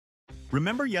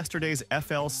Remember yesterday's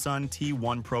FLSUN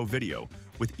T1 Pro video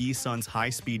with eSun's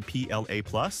high-speed PLA+?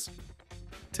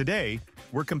 Today,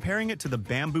 we're comparing it to the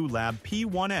Bambu Lab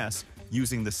P1S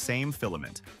using the same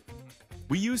filament.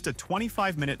 We used a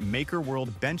 25-minute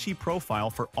Makerworld Benchy profile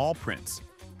for all prints.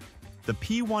 The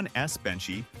P1S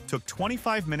Benchy took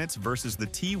 25 minutes versus the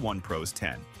T1 Pro's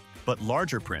 10, but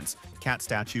larger prints, cat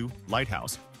statue,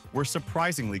 lighthouse, were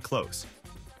surprisingly close.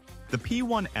 The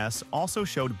P1S also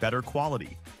showed better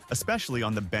quality, especially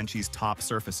on the Benchy's top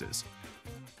surfaces.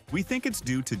 We think it's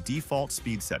due to default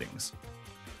speed settings.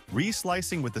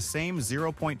 Reslicing with the same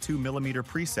 0.2mm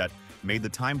preset made the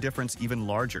time difference even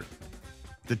larger.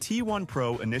 The T1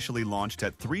 Pro initially launched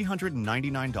at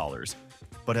 $399,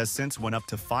 but has since went up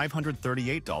to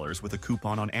 $538 with a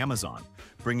coupon on Amazon,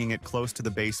 bringing it close to the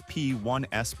base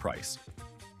P1S price.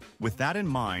 With that in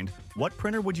mind, what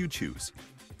printer would you choose?